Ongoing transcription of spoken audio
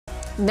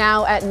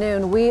Now at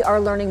noon, we are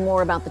learning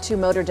more about the two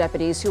motor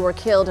deputies who were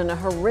killed in a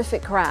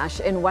horrific crash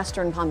in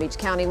western Palm Beach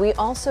County. We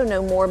also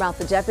know more about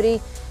the deputy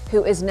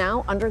who is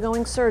now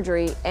undergoing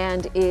surgery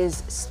and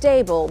is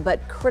stable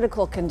but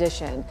critical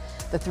condition.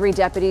 The three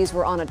deputies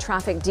were on a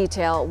traffic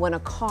detail when a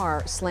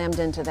car slammed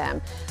into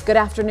them. Good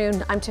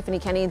afternoon. I'm Tiffany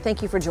Kenny, and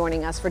thank you for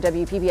joining us for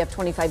WPBF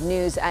 25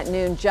 News at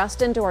noon.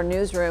 Just into our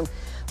newsroom,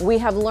 we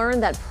have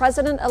learned that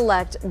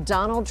President-elect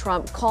Donald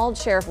Trump called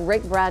Sheriff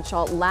Rick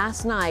Bradshaw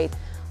last night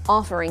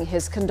offering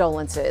his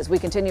condolences. We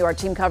continue our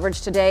team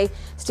coverage today.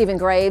 Stephen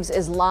Graves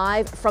is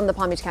live from the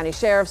Palm Beach County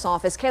Sheriff's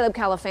Office. Caleb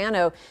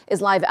Califano is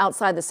live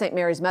outside the St.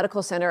 Mary's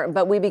Medical Center.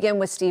 But we begin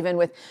with Stephen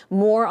with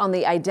more on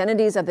the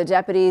identities of the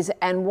deputies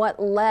and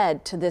what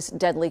led to this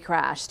deadly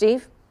crash.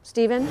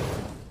 Stephen?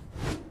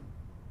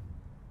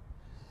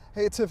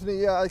 Hey Tiffany,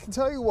 yeah, I can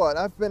tell you what,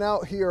 I've been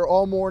out here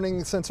all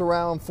morning since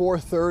around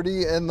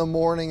 4:30 in the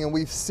morning, and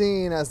we've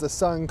seen as the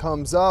sun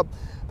comes up,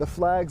 the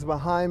flags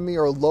behind me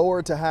are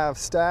lowered to have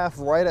staff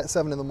right at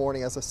 7 in the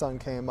morning as the sun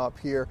came up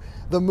here.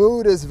 The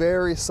mood is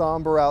very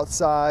somber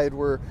outside.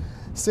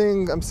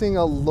 I'm seeing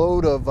a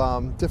load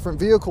of different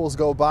vehicles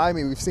go by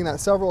me. We've seen that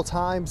several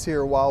times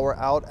here while we're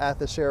out at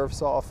the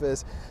sheriff's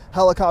office.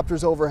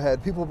 Helicopters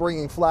overhead, people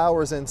bringing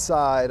flowers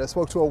inside. I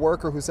spoke to a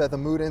worker who said the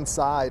mood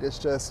inside is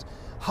just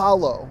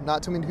hollow.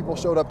 Not too many people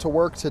showed up to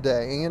work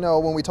today. And you know,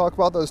 when we talk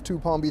about those two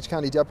Palm Beach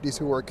County deputies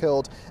who were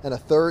killed, and a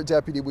third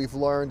deputy we've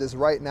learned is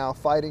right now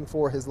fighting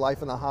for his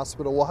life in the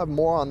hospital. We'll have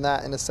more on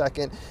that in a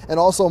second. And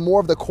also more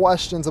of the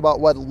questions about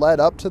what led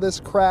up to this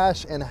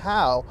crash and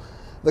how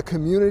the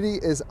community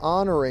is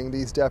honoring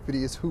these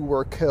deputies who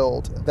were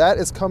killed. That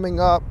is coming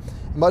up.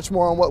 Much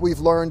more on what we've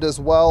learned as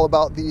well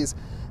about these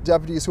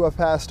deputies who have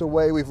passed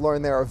away. We've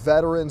learned there are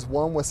veterans.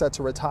 One was set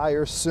to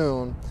retire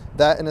soon.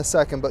 That in a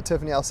second, but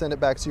Tiffany, I'll send it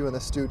back to you in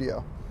the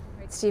studio.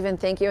 Stephen,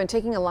 thank you. And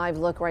taking a live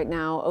look right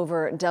now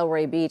over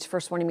Delray Beach,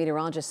 First Warning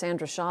meteorologist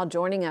Sandra Shaw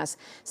joining us.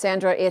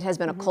 Sandra, it has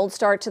been a cold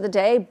start to the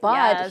day,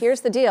 but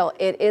here's the deal.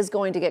 It is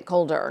going to get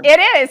colder. It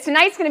is.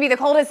 Tonight's going to be the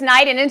coldest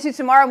night, and into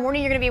tomorrow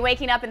morning, you're going to be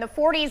waking up in the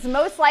 40s.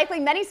 Most likely,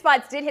 many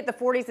spots did hit the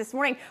 40s this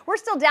morning. We're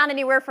still down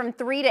anywhere from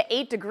 3 to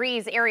 8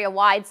 degrees area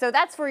wide, so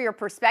that's for your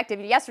perspective.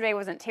 Yesterday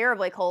wasn't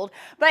terribly cold,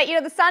 but you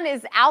know, the sun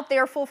is out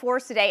there full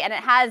force today, and it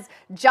has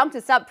jumped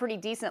us up pretty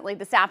decently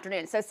this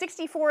afternoon. So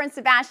 64 in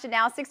Sebastian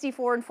now,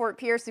 64 in Fort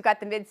Pierce. We've got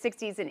the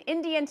mid-60s in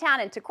Indiantown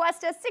and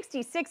Tequesta,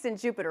 66 in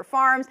Jupiter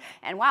Farms.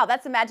 And wow,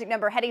 that's a magic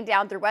number heading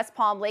down through West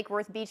Palm, Lake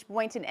Worth Beach,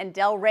 Boynton, and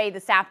Delray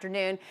this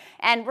afternoon.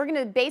 And we're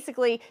going to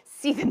basically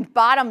see the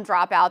bottom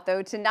drop out,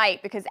 though,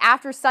 tonight, because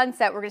after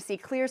sunset, we're going to see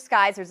clear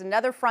skies. There's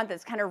another front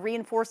that's kind of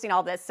reinforcing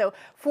all this. So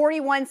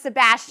 41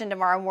 Sebastian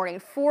tomorrow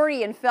morning,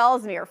 40 in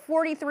Fellsmere,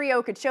 43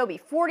 Okeechobee,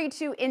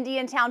 42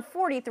 Indiantown,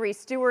 43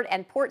 Stewart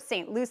and Port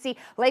St. Lucie,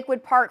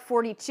 Lakewood Park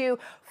 42,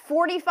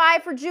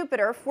 45 for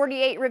Jupiter,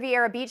 48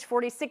 Riviera Beach,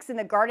 46 in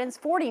the Gardens,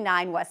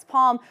 49 West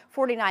Palm,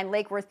 49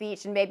 Lake Worth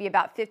Beach, and maybe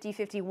about 50,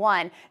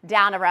 51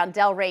 down around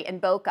Delray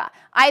and Boca.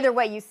 Either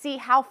way, you see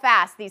how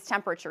fast these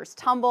temperatures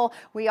tumble.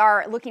 We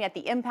are looking at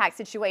the impact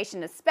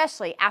situation,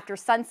 especially after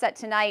sunset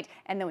tonight,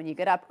 and then when you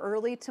get up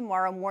early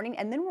tomorrow morning,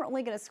 and then we're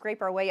only going to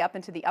scrape our way up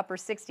into the upper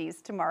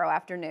 60s tomorrow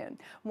afternoon.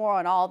 More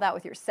on all that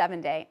with your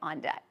 7-day on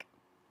deck.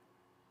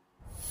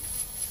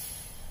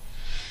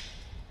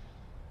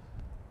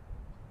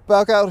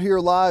 Back out here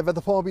live at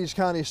the Palm Beach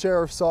County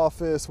Sheriff's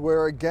Office,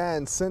 where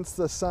again, since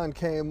the sun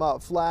came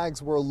up,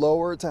 flags were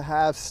lowered to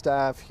have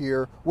staff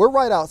here. We're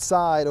right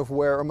outside of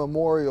where a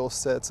memorial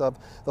sits of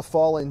the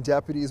fallen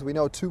deputies. We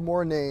know 2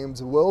 more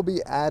names will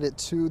be added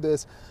to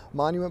this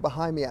monument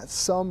behind me at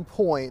some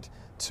point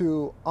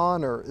to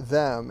honor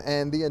them,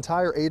 and the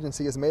entire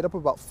agency is made up of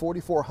about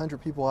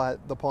 4,400 people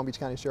at the Palm Beach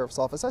County Sheriff's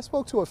Office. I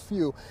spoke to a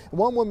few,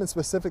 one woman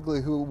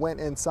specifically who went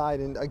inside,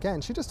 and again,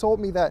 she just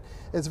told me that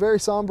it's very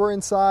somber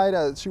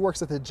inside. She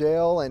works at the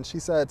jail, and she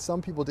said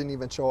some people didn't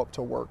even show up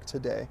to work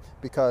today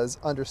because,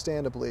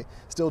 understandably,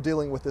 still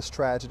dealing with this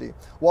tragedy.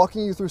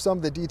 Walking you through some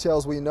of the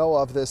details we know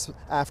of this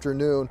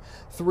afternoon,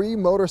 3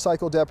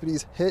 motorcycle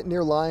deputies hit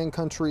near Lion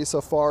Country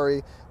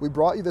Safari. We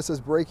brought you this as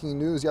breaking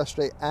news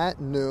yesterday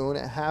at noon.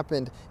 It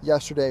happened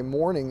yesterday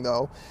morning,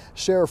 though.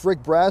 Sheriff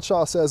Rick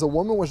Bradshaw says a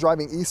woman was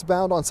driving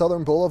eastbound on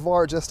Southern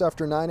Boulevard just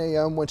after 9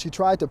 a.m. when she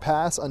tried to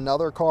pass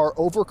another car,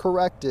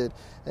 overcorrected,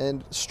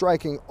 and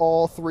striking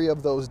all 3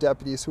 of those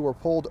deputies who were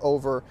pulled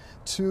over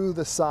to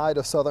the side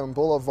of Southern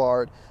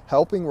Boulevard,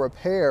 helping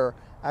repair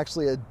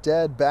actually a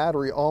dead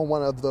battery on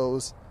one of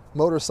those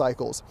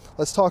motorcycles.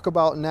 Let's talk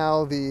about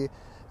now the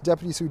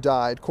deputies who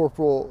died.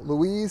 Corporal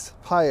Luis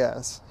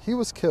Paez, he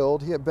was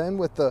killed. He had been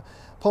with the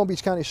Palm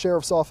Beach County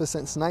Sheriff's Office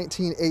since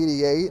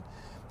 1988.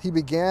 He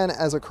began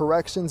as a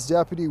corrections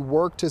deputy,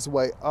 worked his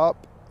way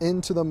up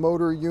into the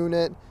motor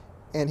unit,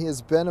 and he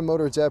has been a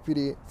motor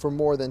deputy for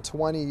more than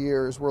 20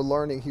 years. We're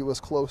learning he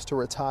was close to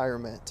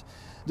retirement.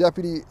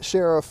 Deputy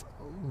Sheriff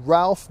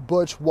Ralph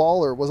Butch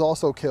Waller was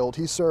also killed.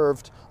 He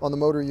served on the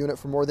motor unit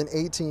for more than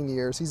 18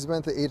 years. He's been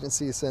at the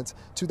agency since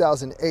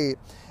 2008.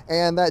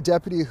 And that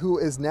deputy who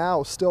is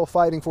now still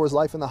fighting for his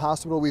life in the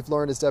hospital, we've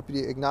learned, is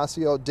Deputy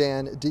Ignacio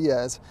Dan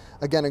Diaz.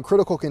 Again, in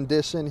critical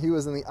condition. He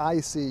was in the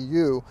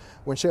ICU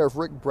when Sheriff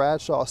Rick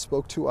Bradshaw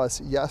spoke to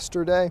us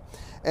yesterday.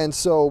 And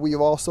so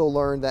we've also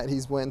learned that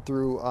he's went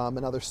through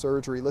another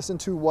surgery. Listen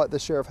to what the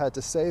sheriff had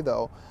to say,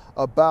 though,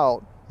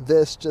 about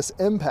this just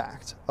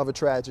impact of a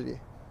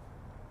tragedy.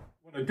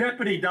 When a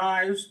deputy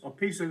dies, a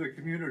piece of the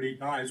community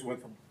dies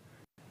with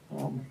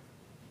them.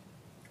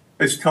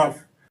 It's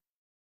tough.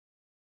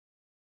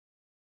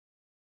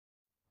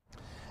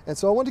 And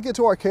so I want to get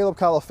to our Caleb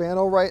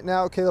Califano right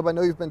now. Caleb, I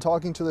know you've been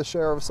talking to the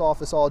sheriff's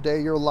office all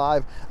day. You're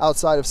live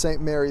outside of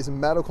St. Mary's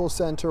Medical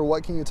Center.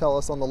 What can you tell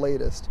us on the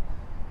latest?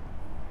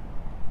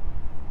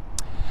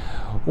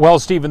 Well,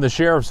 Stephen, the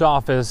sheriff's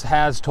office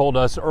has told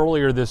us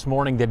earlier this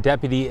morning that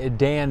Deputy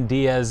Dan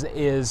Diaz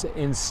is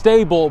in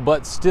stable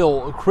but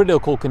still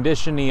critical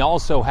condition. He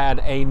also had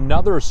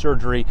another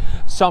surgery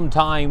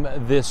sometime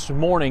this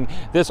morning.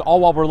 This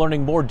all while we're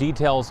learning more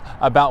details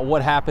about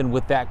what happened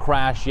with that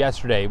crash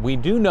yesterday. We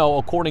do know,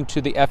 according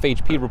to the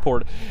FHP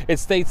report, it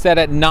states that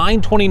at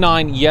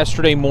 9:29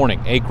 yesterday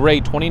morning, a gray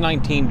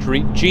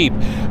 2019 Jeep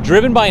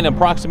driven by an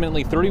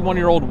approximately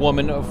 31-year-old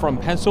woman from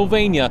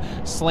Pennsylvania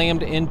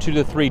slammed into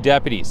the three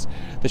deputies.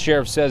 The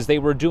sheriff says they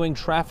were doing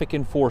traffic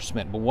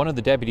enforcement, but one of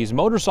the deputies'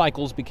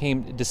 motorcycles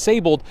became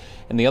disabled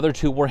and the other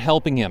two were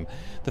helping him.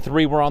 The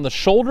three were on the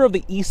shoulder of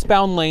the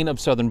eastbound lane of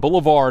Southern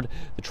Boulevard.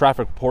 The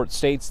traffic report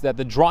states that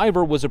the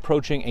driver was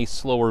approaching a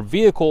slower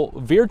vehicle,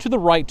 veered to the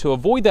right to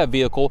avoid that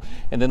vehicle,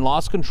 and then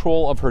lost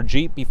control of her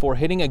Jeep before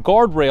hitting a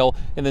guardrail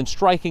and then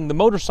striking the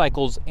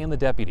motorcycles and the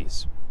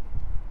deputies.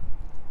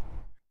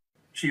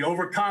 She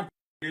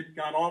overcompensated,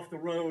 got off the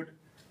road,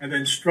 and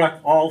then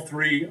struck all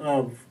three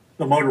of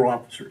the motor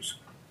officers,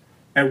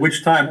 at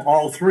which time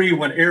all three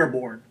went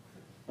airborne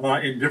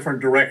in different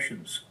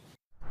directions.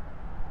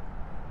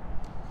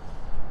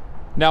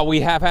 Now,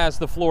 we have asked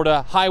the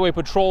Florida Highway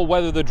Patrol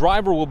whether the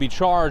driver will be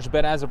charged,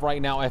 but as of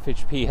right now,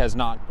 FHP has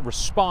not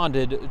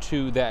responded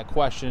to that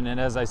question. And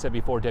as I said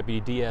before, Deputy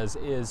Diaz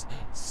is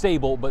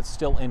stable but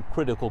still in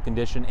critical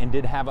condition and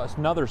did have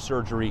another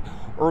surgery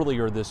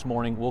earlier this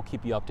morning. We'll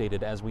keep you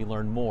updated as we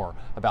learn more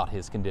about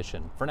his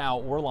condition. For now,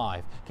 we're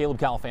live. Caleb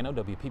Califano,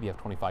 WPBF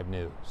 25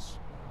 News.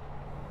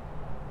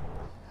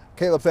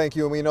 Caleb, thank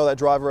you. And we know that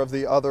driver of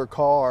the other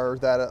car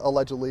that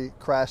allegedly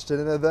crashed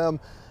into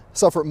them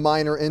suffered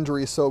minor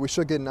injuries, so we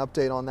should get an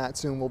update on that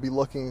soon. We'll be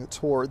looking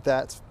toward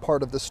that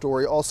part of the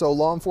story. Also,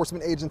 law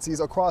enforcement agencies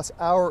across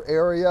our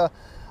area,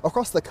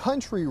 across the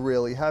country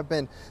really, have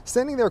been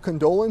sending their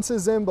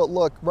condolences in. But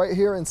look, right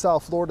here in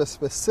South Florida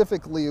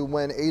specifically,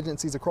 when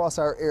agencies across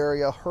our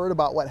area heard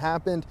about what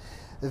happened,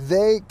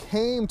 they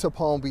came to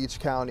Palm Beach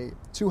County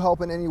to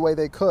help in any way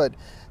they could.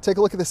 Take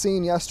a look at the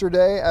scene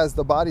yesterday as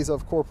the bodies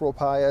of Corporal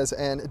Paez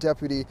and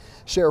Deputy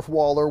Sheriff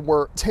Waller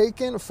were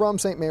taken from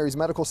St. Mary's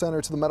Medical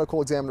Center to the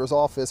medical examiner's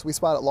office. We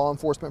spotted law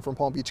enforcement from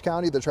Palm Beach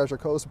County, the Treasure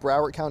Coast,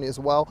 Broward County as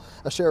well.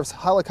 A sheriff's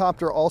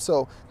helicopter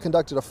also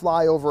conducted a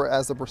flyover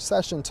as the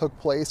procession took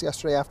place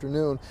yesterday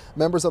afternoon.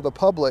 Members of the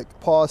public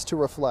paused to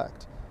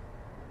reflect.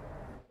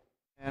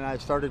 And I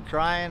started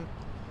crying,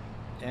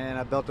 and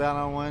I bent down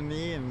on one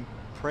knee and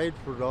prayed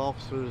for the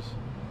officers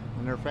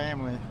and their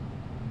family.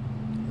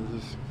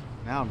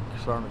 Now I'm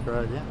starting to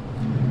cry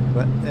again.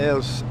 But it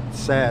was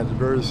sad,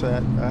 very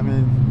sad. I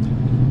mean,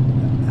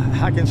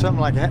 how can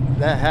something like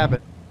that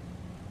happen?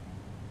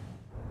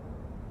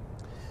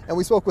 And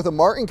we spoke with a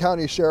Martin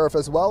County Sheriff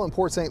as well and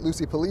Port St.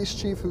 Lucie Police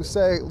Chief, who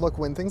say, look,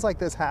 when things like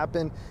this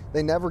happen,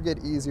 they never get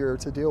easier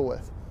to deal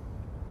with.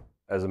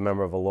 As a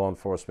member of a law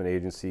enforcement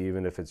agency,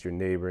 even if it's your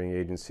neighboring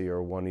agency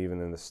or one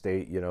even in the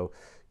state, you know,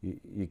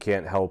 you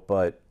can't help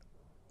but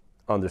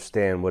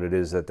understand what it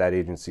is that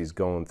agency is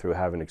going through,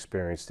 having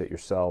experienced it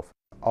yourself.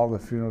 All the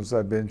funerals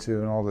I've been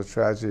to and all the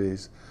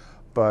tragedies,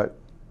 but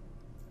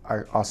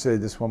I'll say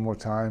this one more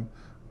time,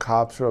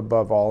 cops are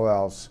above all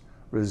else,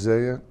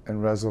 resilient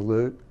and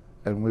resolute,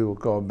 and we will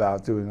go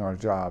about doing our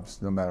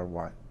jobs no matter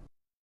what.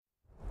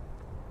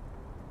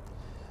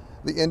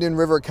 The Indian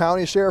River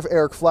County Sheriff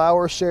Eric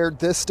Flowers shared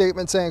this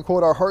statement saying,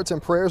 quote, our hearts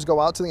and prayers go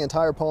out to the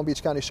entire Palm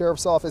Beach County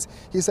Sheriff's Office.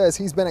 He says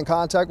he's been in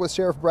contact with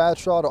Sheriff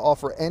Bradshaw to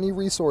offer any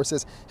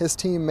resources his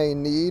team may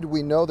need.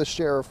 We know the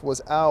sheriff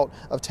was out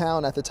of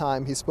town at the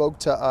time he spoke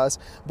to us.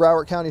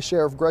 Broward County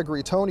Sheriff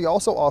Gregory Toney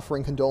also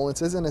offering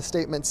condolences in a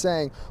statement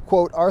saying,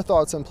 quote, our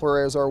thoughts and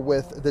prayers are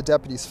with the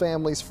deputies'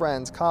 families,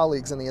 friends,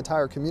 colleagues, and the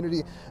entire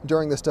community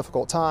during this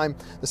difficult time.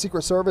 The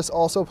Secret Service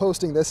also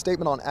posting this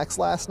statement on X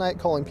last night,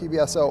 calling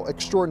PBSO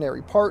extraordinary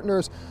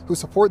partners who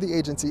support the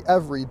agency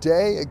every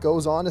day. It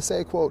goes on to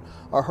say, quote,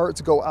 our hearts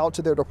go out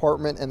to their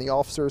department and the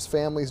officers'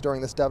 families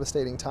during this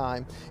devastating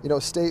time. You know,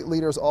 state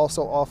leaders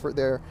also offered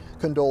their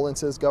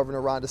condolences.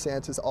 Governor Ron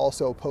DeSantis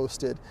also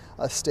posted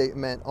a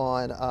statement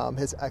on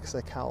his X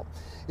account.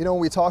 You know,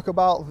 when we talk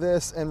about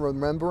this in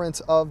remembrance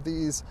of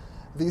these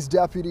These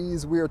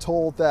deputies, we are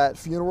told that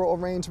funeral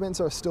arrangements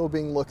are still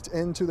being looked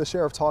into. The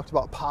sheriff talked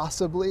about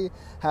possibly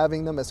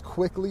having them as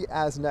quickly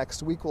as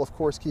next week. We'll of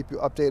course keep you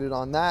updated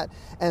on that.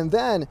 And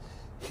then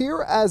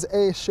here as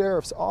a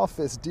sheriff's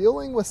office,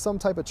 dealing with some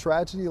type of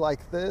tragedy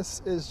like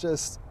this is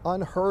just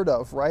unheard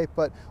of, right?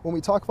 But when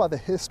we talk about the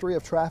history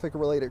of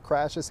traffic-related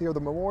crashes here, the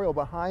memorial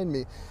behind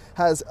me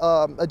has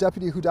a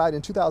deputy who died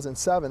in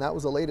 2007. That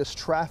was the latest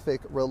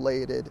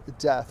traffic-related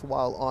death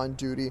while on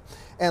duty.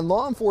 And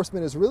law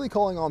enforcement is really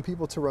calling on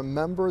people to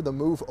remember the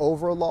move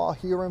over law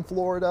here in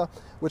Florida,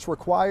 which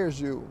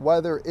requires you,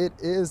 whether it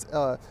is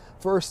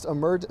first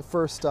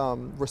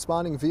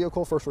responding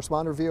vehicle, first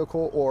responder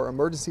vehicle, or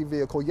emergency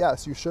vehicle,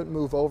 yes, you shouldn't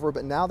move over.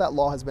 But now that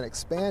law has been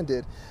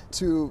expanded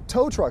to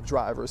tow truck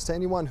drivers, to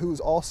anyone who's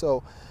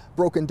also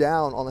broken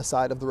down on the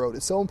side of the road.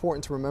 It's so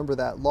important to remember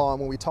that law.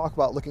 And when we talk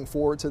about looking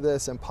forward to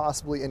this and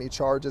possibly any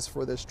charges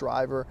for this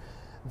driver,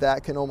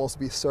 that can almost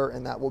be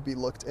certain that will be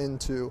looked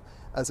into,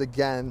 as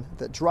again,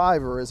 the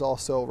driver is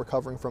also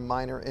recovering from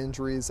minor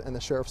injuries, and the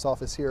sheriff's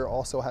office here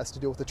also has to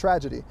deal with the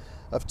tragedy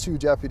of 2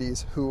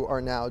 deputies who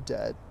are now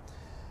dead.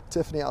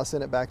 Tiffany, I'll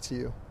send it back to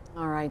you.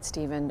 All right,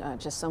 Stephen,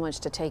 just so much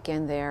to take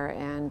in there,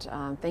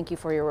 and thank you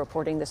for your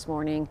reporting this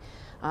morning.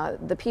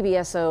 The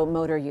PBSO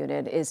motor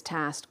unit is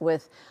tasked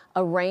with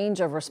a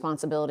range of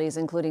responsibilities,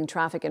 including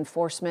traffic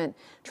enforcement,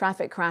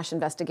 traffic crash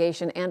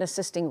investigation, and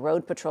assisting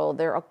road patrol.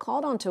 They're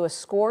called on to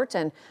escort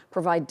and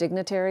provide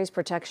dignitaries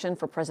protection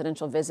for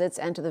presidential visits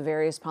and to the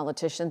various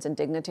politicians and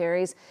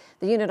dignitaries.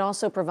 The unit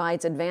also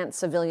provides advanced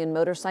civilian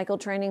motorcycle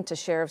training to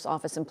sheriff's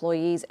office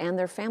employees and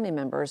their family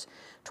members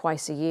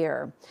twice a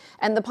year.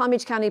 And the Palm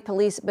Beach County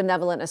Police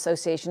Benevolent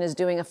Association is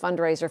doing a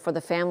fundraiser for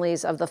the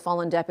families of the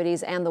fallen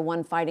deputies and the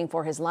one fighting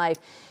for his life.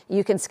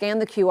 You can scan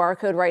the QR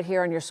code right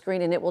here on your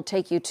screen, and it will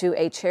take you to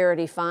a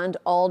charity fund.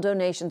 All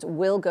donations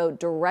will go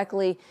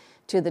directly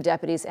to the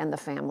deputies and the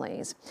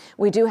families.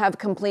 We do have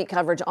complete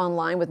coverage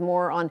online with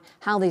more on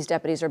how these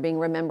deputies are being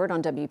remembered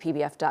on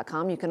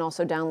WPBF.com. You can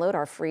also download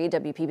our free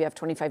WPBF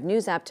 25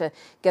 News app to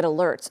get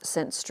alerts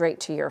sent straight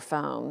to your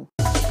phone.